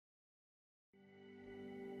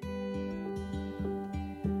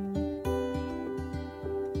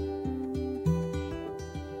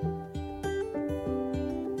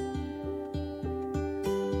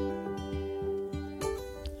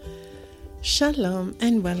Shalom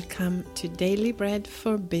and welcome to Daily Bread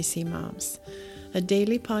for Busy Moms, a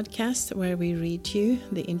daily podcast where we read you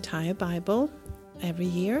the entire Bible every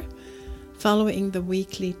year, following the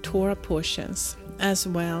weekly Torah portions, as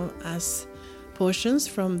well as portions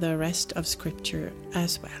from the rest of Scripture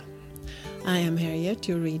as well. I am Harriet,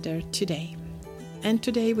 your reader today. And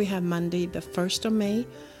today we have Monday the 1st of May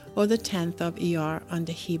or the 10th of Iyar on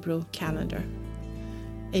the Hebrew calendar.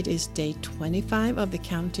 It is day 25 of the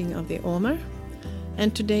counting of the Omer,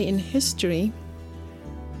 and today in history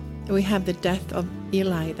we have the death of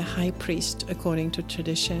Eli, the high priest, according to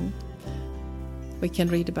tradition. We can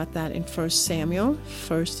read about that in 1 Samuel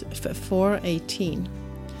 4:18.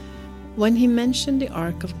 When he mentioned the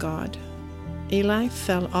ark of God, Eli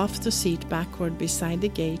fell off the seat backward beside the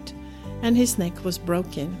gate, and his neck was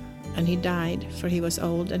broken, and he died, for he was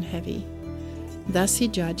old and heavy. Thus he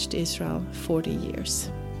judged Israel 40 years.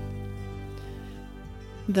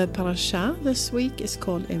 The parasha this week is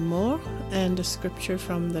called Emor, and the scripture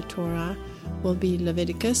from the Torah will be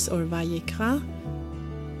Leviticus or Vayikra,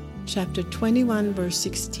 chapter 21 verse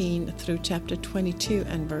 16 through chapter 22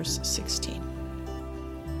 and verse 16.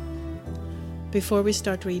 Before we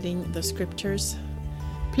start reading the scriptures,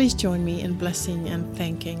 please join me in blessing and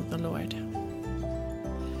thanking the Lord.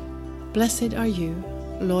 Blessed are you,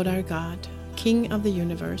 Lord our God, King of the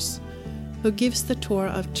universe, who gives the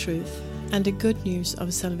Torah of truth and the good news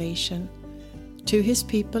of salvation to his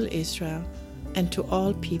people Israel and to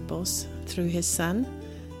all peoples through his Son,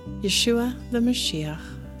 Yeshua the Mashiach,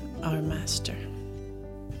 our Master.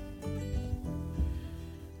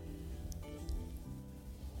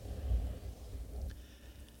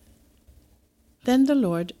 Then the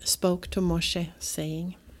Lord spoke to Moshe,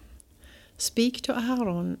 saying, Speak to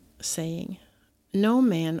Aaron, saying, No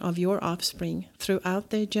man of your offspring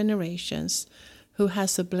throughout their generations who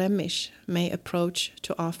has a blemish may approach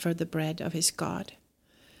to offer the bread of his God.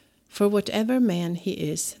 For whatever man he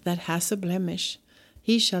is that has a blemish,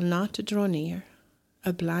 he shall not draw near,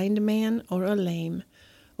 a blind man or a lame,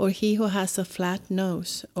 or he who has a flat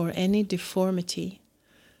nose or any deformity,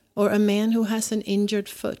 or a man who has an injured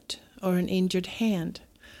foot or an injured hand,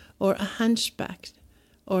 or a hunchback,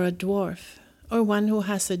 or a dwarf, or one who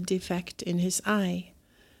has a defect in his eye,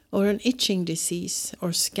 or an itching disease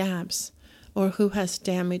or scabs, or who has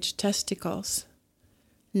damaged testicles.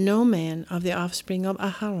 No man of the offspring of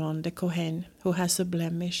Aharon the Kohen who has a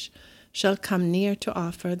blemish shall come near to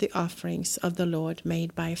offer the offerings of the Lord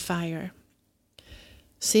made by fire.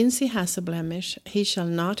 Since he has a blemish, he shall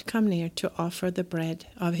not come near to offer the bread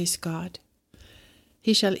of his God.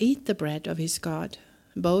 He shall eat the bread of his God,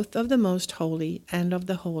 both of the most holy and of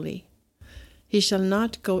the holy. He shall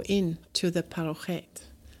not go in to the parochet,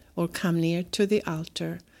 or come near to the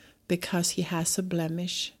altar, because he has a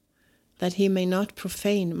blemish, that he may not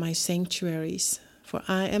profane my sanctuaries, for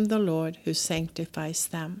I am the Lord who sanctifies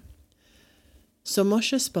them. So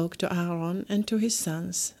Moshe spoke to Aaron and to his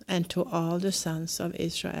sons, and to all the sons of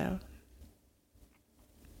Israel.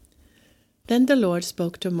 Then the Lord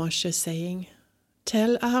spoke to Moshe, saying,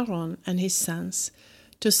 Tell Aaron and his sons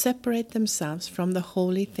to separate themselves from the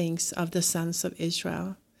holy things of the sons of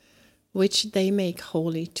Israel, which they make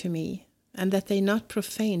holy to me, and that they not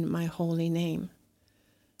profane my holy name.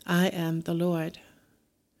 I am the Lord.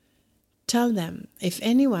 Tell them, if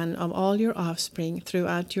anyone of all your offspring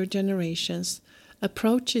throughout your generations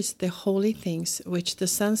approaches the holy things which the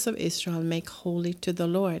sons of Israel make holy to the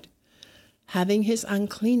Lord, having his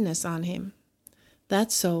uncleanness on him,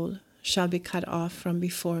 that soul shall be cut off from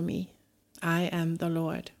before me. I am the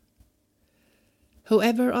Lord.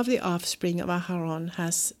 Whoever of the offspring of Aharon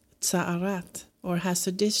has tza'arat, or has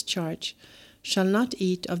a discharge, shall not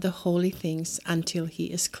eat of the holy things until he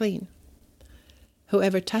is clean.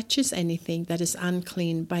 Whoever touches anything that is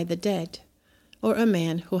unclean by the dead, or a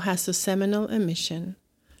man who has a seminal emission,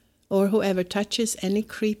 or whoever touches any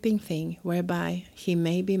creeping thing whereby he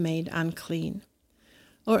may be made unclean,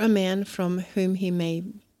 or a man from whom he may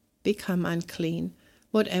become unclean,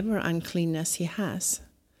 whatever uncleanness he has.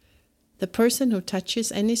 The person who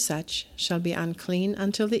touches any such shall be unclean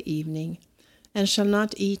until the evening, and shall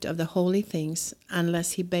not eat of the holy things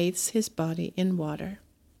unless he bathes his body in water.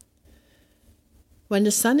 When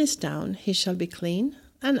the sun is down, he shall be clean,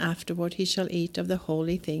 and afterward he shall eat of the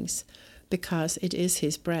holy things, because it is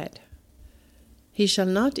his bread. He shall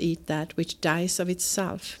not eat that which dies of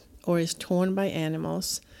itself, or is torn by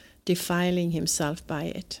animals, defiling himself by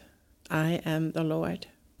it. I am the Lord.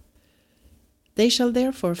 They shall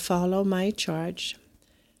therefore follow my charge,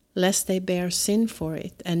 lest they bear sin for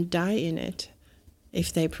it and die in it,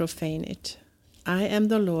 if they profane it. I am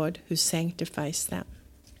the Lord who sanctifies them.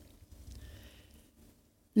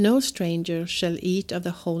 No stranger shall eat of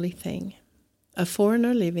the holy thing. A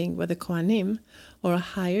foreigner living with the Kohanim or a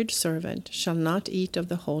hired servant shall not eat of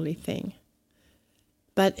the holy thing.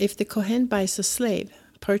 But if the Kohen buys a slave,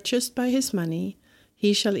 purchased by his money,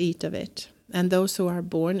 he shall eat of it, and those who are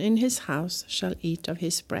born in his house shall eat of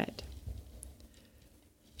his bread.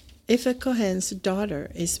 If a Kohen's daughter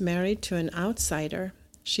is married to an outsider,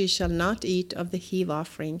 she shall not eat of the heave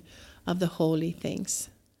offering of the holy things.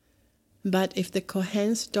 But if the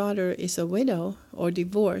Kohen's daughter is a widow or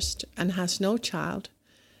divorced and has no child,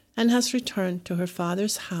 and has returned to her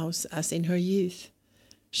father's house as in her youth,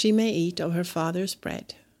 she may eat of her father's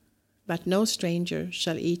bread, but no stranger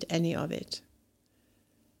shall eat any of it.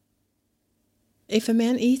 If a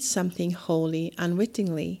man eats something holy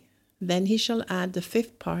unwittingly, then he shall add the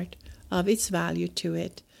fifth part of its value to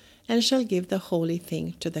it, and shall give the holy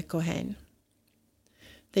thing to the Kohen.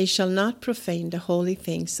 They shall not profane the holy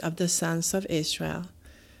things of the sons of Israel,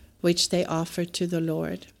 which they offer to the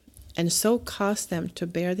Lord, and so cause them to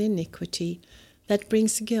bear the iniquity that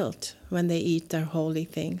brings guilt when they eat their holy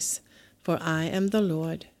things, for I am the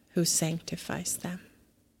Lord who sanctifies them.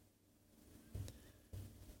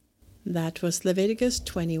 That was Leviticus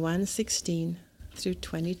 21:16 through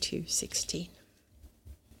 22:16.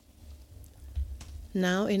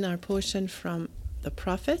 Now in our portion from the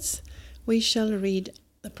prophets, we shall read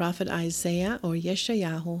the prophet Isaiah or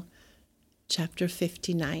Yeshayahu, chapter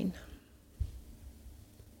 59.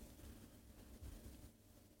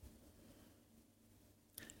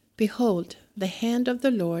 Behold, the hand of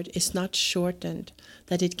the Lord is not shortened,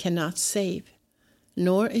 that it cannot save,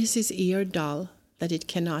 nor is his ear dull, that it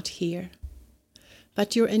cannot hear.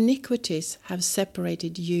 But your iniquities have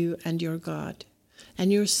separated you and your God,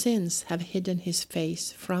 and your sins have hidden his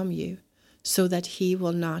face from you, so that he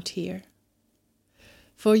will not hear.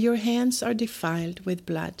 For your hands are defiled with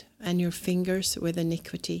blood, and your fingers with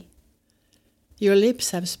iniquity. Your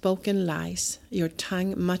lips have spoken lies, your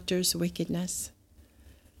tongue mutters wickedness.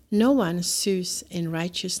 No one sues in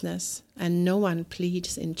righteousness, and no one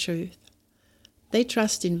pleads in truth. They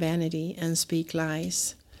trust in vanity and speak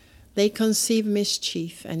lies. They conceive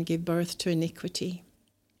mischief and give birth to iniquity.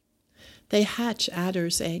 They hatch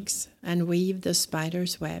adder's eggs and weave the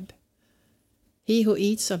spider's web. He who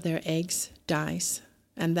eats of their eggs dies,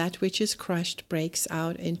 and that which is crushed breaks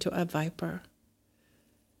out into a viper.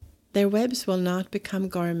 Their webs will not become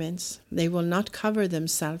garments. They will not cover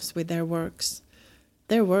themselves with their works.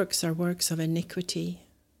 Their works are works of iniquity,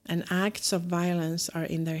 and acts of violence are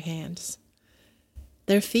in their hands.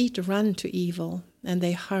 Their feet run to evil, and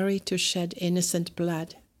they hurry to shed innocent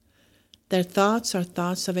blood. Their thoughts are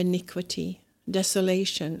thoughts of iniquity.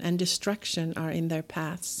 Desolation and destruction are in their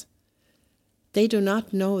paths. They do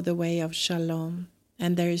not know the way of shalom,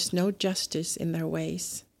 and there is no justice in their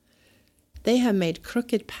ways. They have made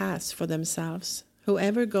crooked paths for themselves.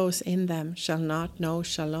 Whoever goes in them shall not know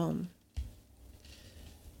shalom.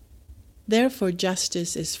 Therefore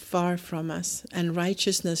justice is far from us, and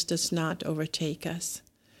righteousness does not overtake us.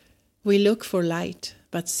 We look for light,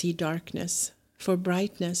 but see darkness, for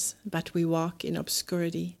brightness, but we walk in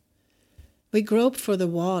obscurity. We grope for the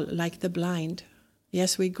wall like the blind.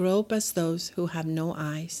 Yes, we grope as those who have no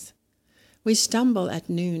eyes. We stumble at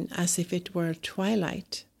noon as if it were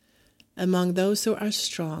twilight. Among those who are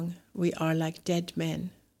strong, we are like dead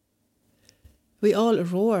men. We all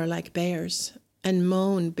roar like bears, and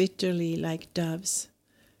moan bitterly like doves.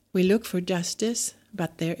 We look for justice,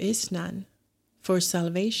 but there is none, for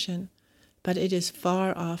salvation, but it is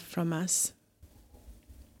far off from us.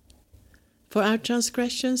 For our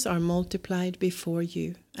transgressions are multiplied before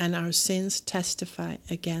you, and our sins testify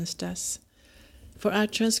against us. For our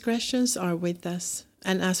transgressions are with us,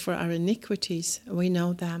 and as for our iniquities, we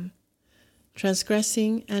know them,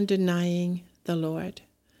 transgressing and denying the Lord,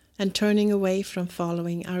 and turning away from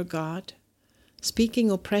following our God, speaking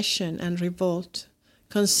oppression and revolt,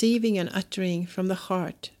 conceiving and uttering from the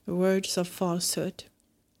heart words of falsehood.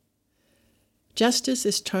 Justice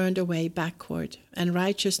is turned away backward, and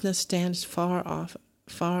righteousness stands far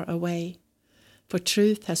away. For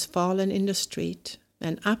truth has fallen in the street,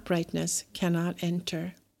 and uprightness cannot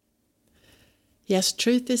enter. Yes,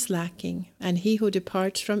 truth is lacking, and he who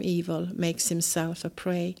departs from evil makes himself a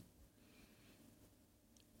prey.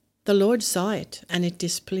 The Lord saw it, and it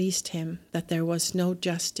displeased him that there was no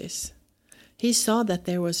justice. He saw that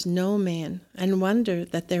there was no man, and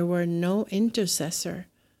wondered that there were no intercessor.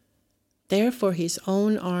 Therefore his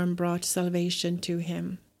own arm brought salvation to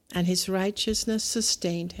him, and his righteousness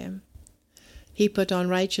sustained him. He put on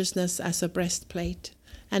righteousness as a breastplate,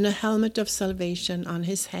 and a helmet of salvation on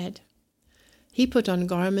his head. He put on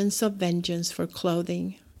garments of vengeance for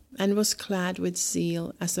clothing, and was clad with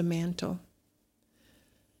zeal as a mantle.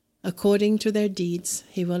 According to their deeds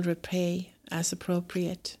he will repay as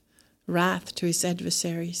appropriate, wrath to his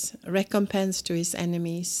adversaries, recompense to his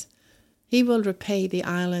enemies. He will repay the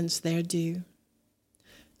islands their due.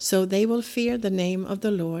 So they will fear the name of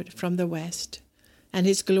the Lord from the west, and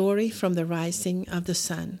his glory from the rising of the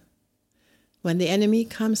sun. When the enemy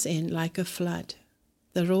comes in like a flood,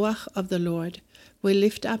 the Ruach of the Lord will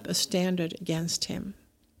lift up a standard against him.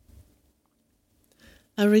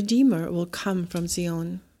 A Redeemer will come from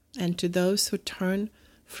Zion, and to those who turn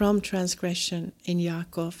from transgression in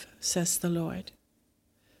Yaakov, says the Lord.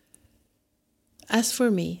 As for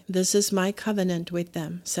me, this is my covenant with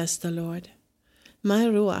them, says the Lord. My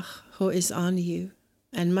Ruach, who is on you,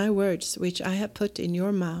 and my words which I have put in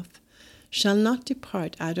your mouth, shall not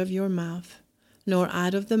depart out of your mouth, nor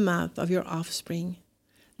out of the mouth of your offspring,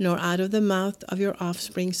 nor out of the mouth of your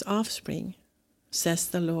offspring's offspring, says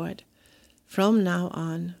the Lord, from now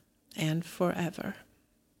on and forever.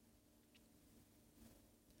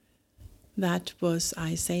 That was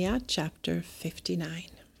Isaiah chapter 59.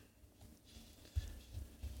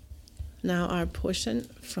 Now our portion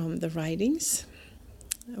from the writings,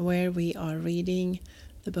 where we are reading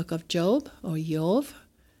the book of Job, or Yov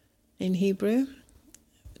in Hebrew.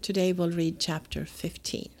 Today we'll read chapter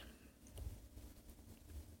 15.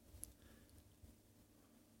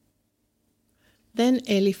 Then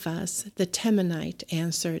Eliphaz the Temanite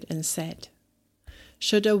answered and said,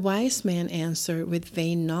 Should a wise man answer with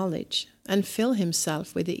vain knowledge, and fill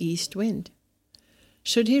himself with the east wind?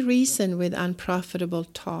 Should he reason with unprofitable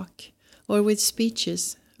talk, or with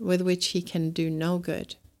speeches with which he can do no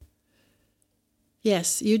good?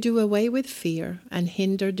 Yes, you do away with fear, and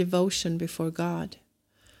hinder devotion before God.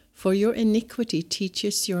 For your iniquity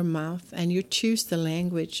teaches your mouth, and you choose the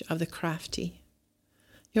language of the crafty.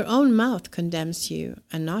 Your own mouth condemns you,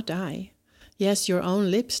 and not I. Yes, your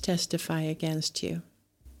own lips testify against you.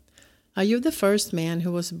 Are you the first man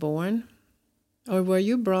who was born? Or were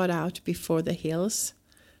you brought out before the hills?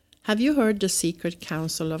 Have you heard the secret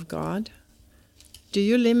counsel of God? Do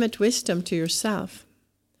you limit wisdom to yourself?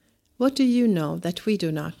 What do you know that we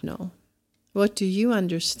do not know? What do you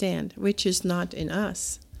understand which is not in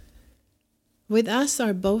us? With us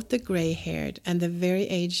are both the gray-haired and the very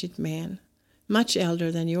aged man, much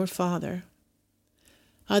elder than your father.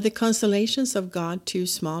 Are the consolations of God too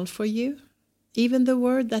small for you? Even the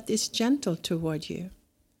word that is gentle toward you?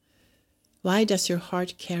 Why does your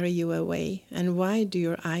heart carry you away, and why do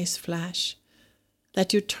your eyes flash,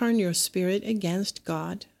 that you turn your spirit against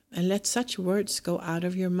God, and let such words go out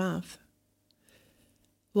of your mouth?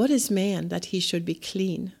 What is man that he should be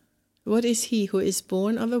clean? What is he who is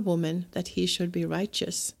born of a woman that he should be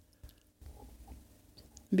righteous?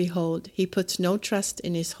 Behold, he puts no trust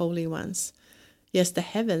in his holy ones. Yes, the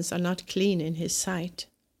heavens are not clean in his sight.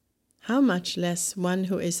 How much less one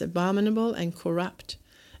who is abominable and corrupt,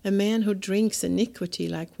 a man who drinks iniquity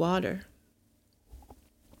like water?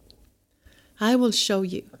 I will show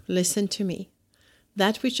you, listen to me.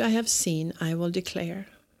 That which I have seen I will declare,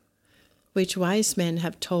 which wise men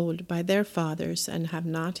have told by their fathers and have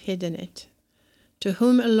not hidden it, to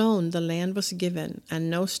whom alone the land was given, and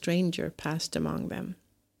no stranger passed among them.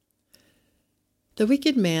 The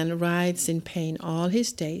wicked man writhes in pain all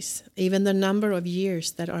his days, even the number of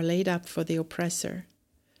years that are laid up for the oppressor.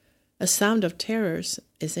 A sound of terrors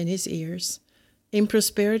is in his ears. In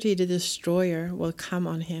prosperity the destroyer will come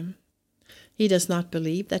on him. He does not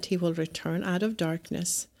believe that he will return out of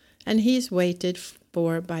darkness, and he is waited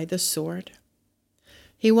for by the sword.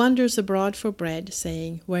 He wanders abroad for bread,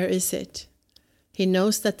 saying, Where is it? He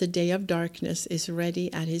knows that the day of darkness is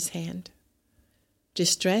ready at his hand.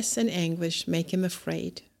 Distress and anguish make him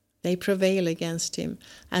afraid. They prevail against him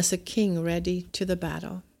as a king ready to the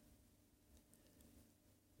battle.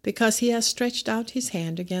 Because he has stretched out his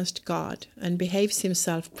hand against God and behaves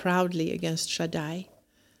himself proudly against Shaddai,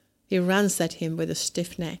 he runs at him with a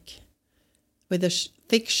stiff neck, with the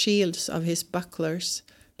thick shields of his bucklers,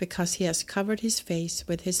 because he has covered his face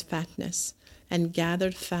with his fatness and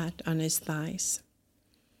gathered fat on his thighs.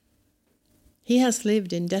 He has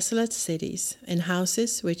lived in desolate cities, in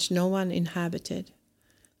houses which no one inhabited,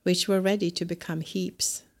 which were ready to become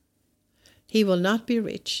heaps. He will not be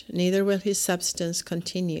rich, neither will his substance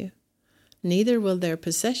continue, neither will their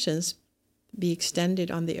possessions be extended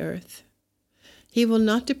on the earth. He will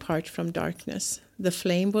not depart from darkness, the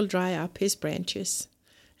flame will dry up his branches,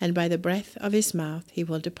 and by the breath of his mouth he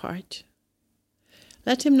will depart.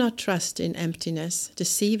 Let him not trust in emptiness,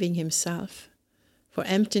 deceiving himself, for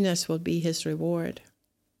emptiness will be his reward.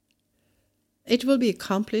 It will be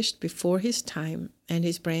accomplished before his time, and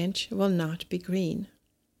his branch will not be green.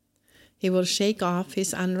 He will shake off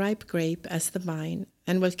his unripe grape as the vine,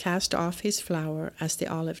 and will cast off his flower as the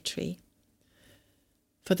olive tree.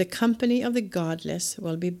 For the company of the godless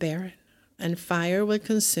will be barren, and fire will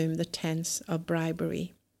consume the tents of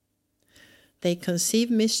bribery. They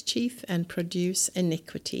conceive mischief and produce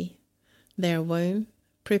iniquity. Their womb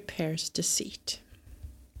prepares deceit.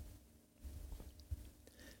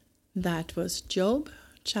 That was Job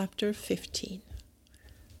chapter 15.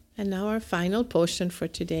 And now our final portion for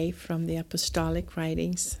today from the Apostolic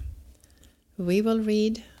Writings. We will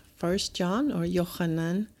read 1 John or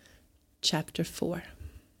Yohanan chapter 4.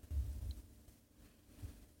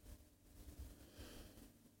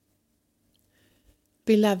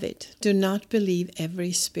 Beloved, do not believe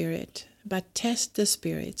every spirit, but test the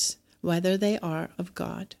spirits, whether they are of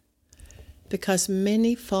God, because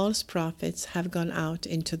many false prophets have gone out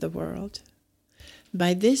into the world.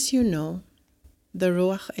 By this you know the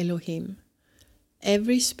Ruach Elohim.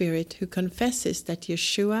 Every spirit who confesses that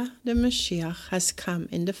Yeshua the Mashiach has come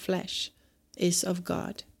in the flesh is of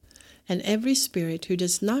God, and every spirit who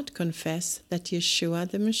does not confess that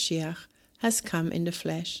Yeshua the Mashiach has come in the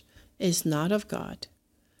flesh is not of God.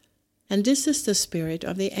 And this is the spirit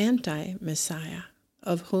of the anti-Messiah,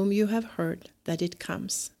 of whom you have heard that it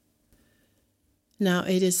comes. Now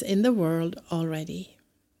it is in the world already.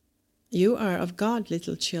 You are of God,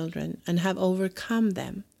 little children, and have overcome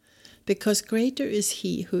them, because greater is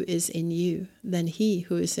he who is in you than he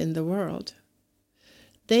who is in the world.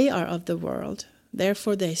 They are of the world,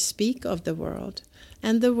 therefore they speak of the world,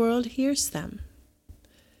 and the world hears them.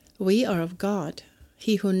 We are of God.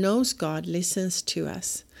 He who knows God listens to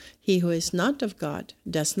us. He who is not of God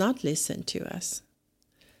does not listen to us.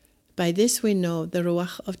 By this we know the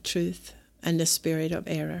Ruach of truth and the spirit of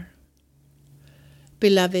error.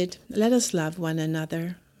 Beloved, let us love one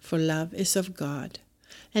another, for love is of God,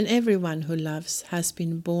 and everyone who loves has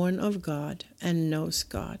been born of God and knows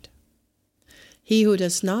God. He who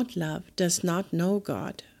does not love does not know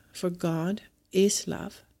God, for God is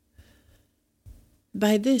love.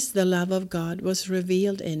 By this the love of God was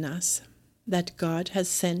revealed in us, that God has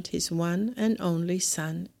sent his one and only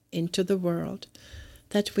Son into the world,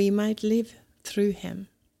 that we might live through him.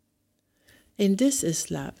 In this is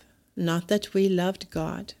love, not that we loved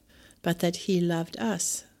God, but that he loved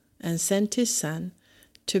us, and sent his Son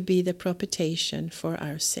to be the propitiation for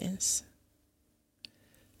our sins.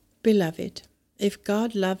 Beloved, if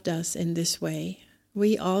God loved us in this way,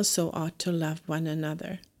 we also ought to love one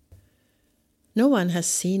another. No one has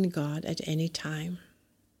seen God at any time.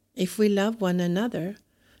 If we love one another,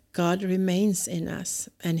 God remains in us,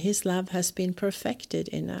 and his love has been perfected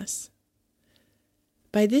in us.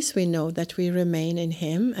 By this we know that we remain in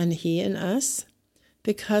him and he in us,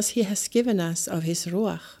 because he has given us of his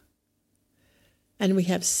Ruach. And we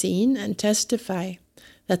have seen and testify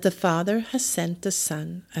that the Father has sent the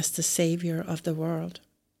Son as the Savior of the world.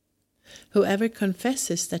 Whoever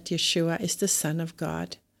confesses that Yeshua is the Son of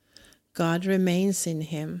God, God remains in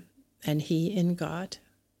him, and he in God.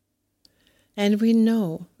 And we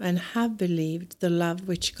know and have believed the love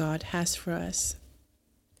which God has for us.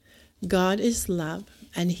 God is love,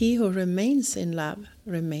 and he who remains in love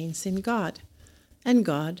remains in God, and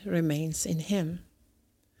God remains in him.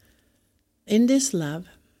 In this love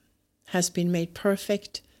has been made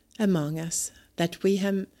perfect among us, that we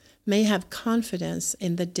may have confidence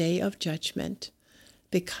in the day of judgment,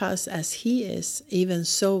 because as he is, even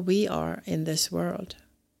so we are in this world.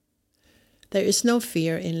 There is no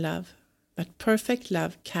fear in love, but perfect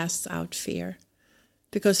love casts out fear,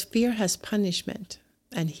 because fear has punishment,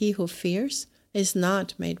 and he who fears is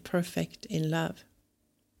not made perfect in love.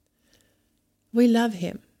 We love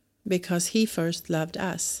him because he first loved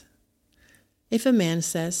us. If a man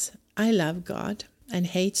says, I love God, and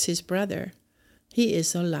hates his brother, he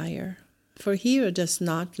is a liar. For he who does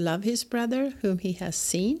not love his brother whom he has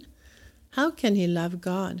seen, how can he love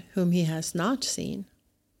God whom he has not seen?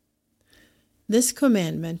 This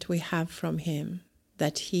commandment we have from him,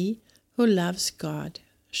 that he who loves God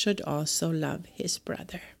should also love his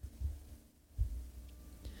brother.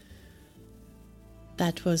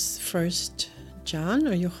 That was 1 John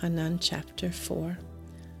or Yohanan chapter 4.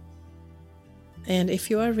 And if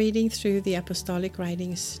you are reading through the Apostolic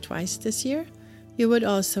Writings twice this year, you would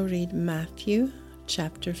also read Matthew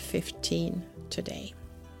chapter 15 today.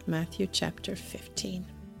 Matthew chapter 15.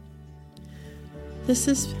 This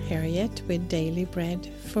is Harriet with Daily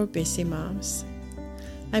Bread for Busy Moms.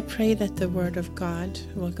 I pray that the Word of God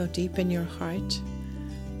will go deep in your heart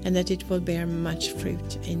and that it will bear much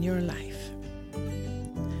fruit in your life.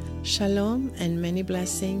 Shalom and many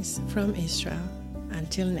blessings from Israel.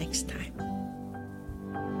 Until next time.